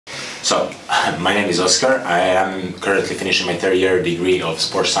So, my name is Oskar. I am currently finishing my third year degree of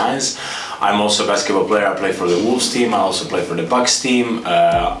sports science. I'm also a basketball player. I play for the Wolves team. I also play for the Bucks team.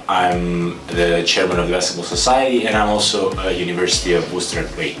 I'm the chairman of the Basketball Society, and I'm also a University of Worcester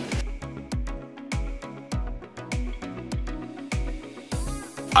employee.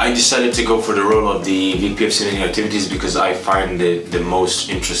 I decided to go for the role of the VP of Student Activities because I find it the most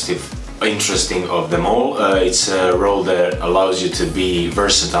interesting of them all. It's a role that allows you to be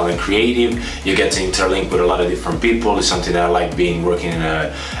versatile and creative. You get to interlink with a lot of different people. It's something that I like, working in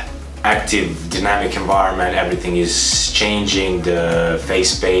an active, dynamic environment. Everything is changing, the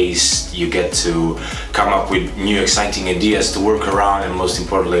fast-paced. You get to come up with new exciting ideas to work around, and most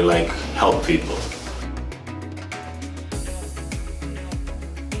importantly, like, help people.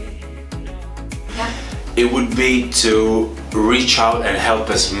 It would be to reach out and help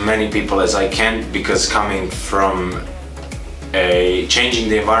as many people as I can, because coming from changing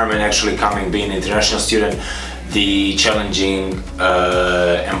the environment, being an international student, the challenging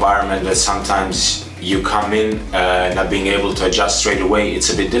environment that sometimes you come in not being able to adjust straight away,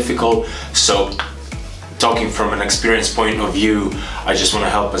 it's a bit difficult. So talking from an experience point of view, I just want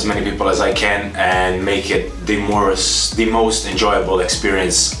to help as many people as I can and make it the most enjoyable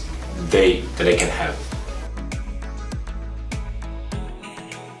experience that I can have.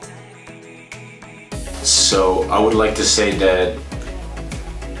 So I would like to say that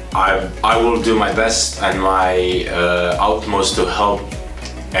I will do my best and my utmost to help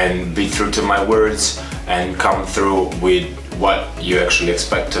and be true to my words and come through with what you actually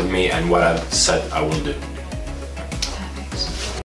expect of me and what I've said I will do.